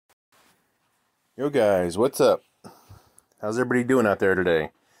Yo guys, what's up? How's everybody doing out there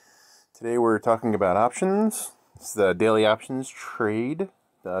today? Today we're talking about options. It's the daily options trade.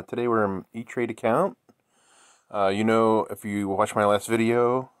 Today we're in E-Trade account. If you watch my last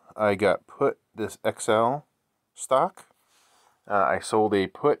video, I got put this XL stock. I sold a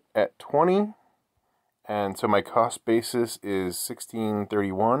put at 20, and so my cost basis is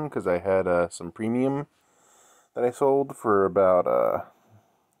 16.31 because I had some premium that I sold for about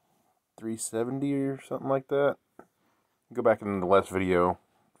 370 or something like that. Go back in the last video,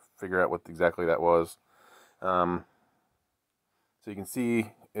 figure out what exactly that was. Um, so you can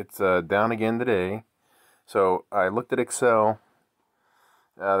see it's down again today. So I looked at Excel.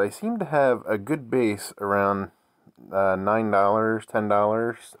 They seem to have a good base around $9,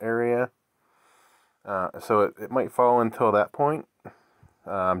 $10 area. So it might fall until that point.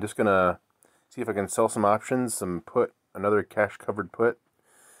 I'm just gonna see if I can sell some options, some put, another cash covered put,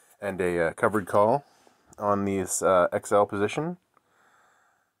 and a covered call on these XL position.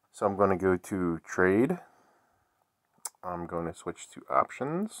 So I'm going to go to trade. I'm going to switch to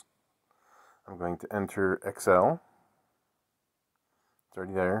options. I'm going to enter XL. It's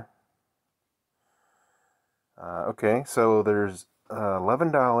already there. Okay, so there's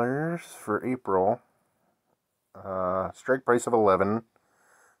 $11 for April. Strike price of 11.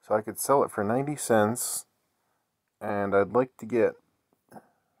 So I could sell it for 90 cents. And I'd like to get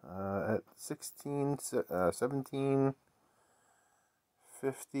at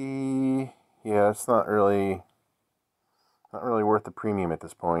 17.50. Yeah, it's not really worth the premium at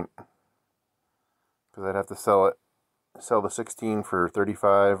this point, because I'd have to sell the 16 for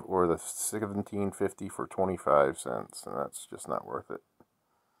 35 or the 17.50 for 25 cents, and that's just not worth it.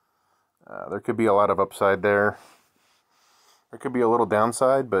 There could be a lot of upside there. There could be a little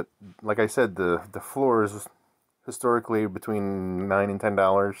downside, but like I said, the floor is historically between $9 and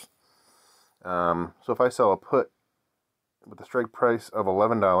 $10. So if I sell a put with a strike price of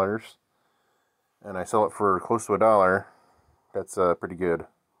 $11 and I sell it for close to $1, that's pretty good.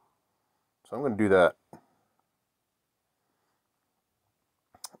 So I'm going to do that.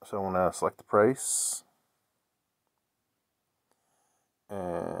 So I'm going to select the price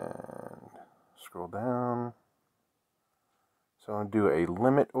and scroll down. So I'm going to do a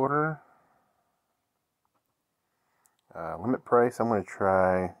limit order. Limit price, I'm going to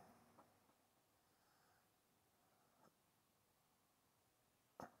try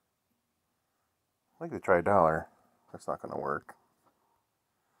I'd like to try $1. That's not going to work.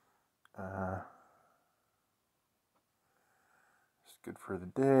 It's good for the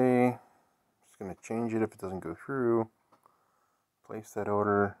day. Just going to change it if it doesn't go through. Place that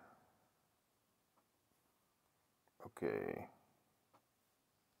order. Okay.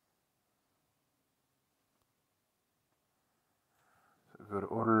 So go to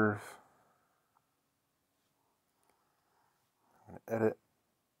orders. I'm going to edit.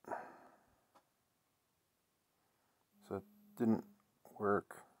 So it didn't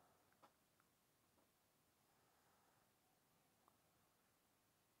work.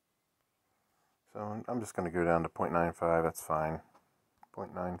 So I'm just going to go down to 0.95. That's fine.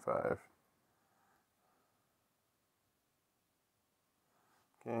 0.95.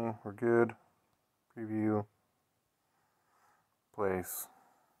 Okay, we're good. Preview. Place.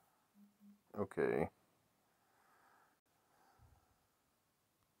 Okay.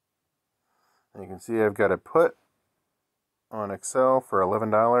 And you can see I've got a put on Excel for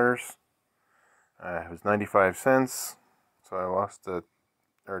 $11. It was 95 cents. So I lost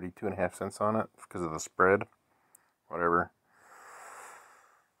already 2.5 cents on it because of the spread. Whatever.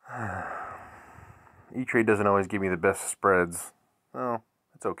 E-Trade doesn't always give me the best spreads. Oh,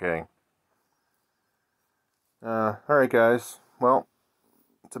 it's okay. Alright guys. Well,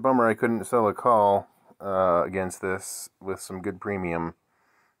 it's a bummer I couldn't sell a call against this with some good premium.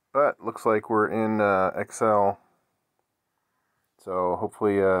 But looks like we're in XL. So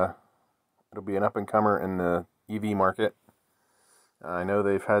hopefully it'll be an up-and-comer in the EV market. I know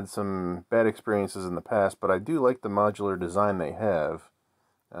they've had some bad experiences in the past, but I do like the modular design they have.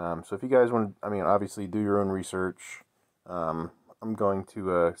 So if you guys want to, obviously do your own research. I'm going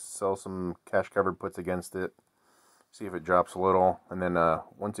to sell some cash covered puts against it, see if it drops a little, and then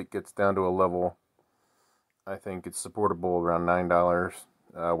once it gets down to a level I think it's supportable around $9,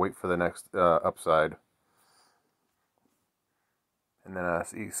 wait for the next upside, and then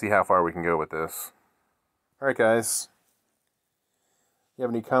see how far we can go with this. Alright guys, if you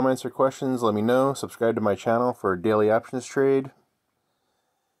have any comments or questions, let me know. Subscribe to my channel for a daily options trade,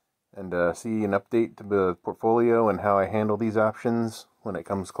 and see an update to the portfolio and how I handle these options when it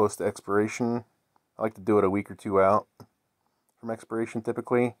comes close to expiration. I like to do it a week or two out from expiration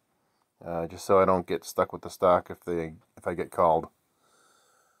typically, just so I don't get stuck with the stock if I get called.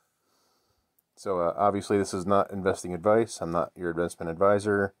 So obviously this is not investing advice. I'm not your investment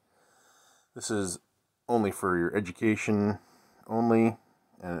advisor. This is only for your education only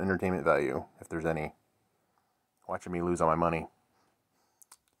and entertainment value, if there's any. Watching me lose all my money.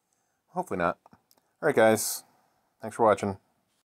 Hopefully not. Alright guys, thanks for watching.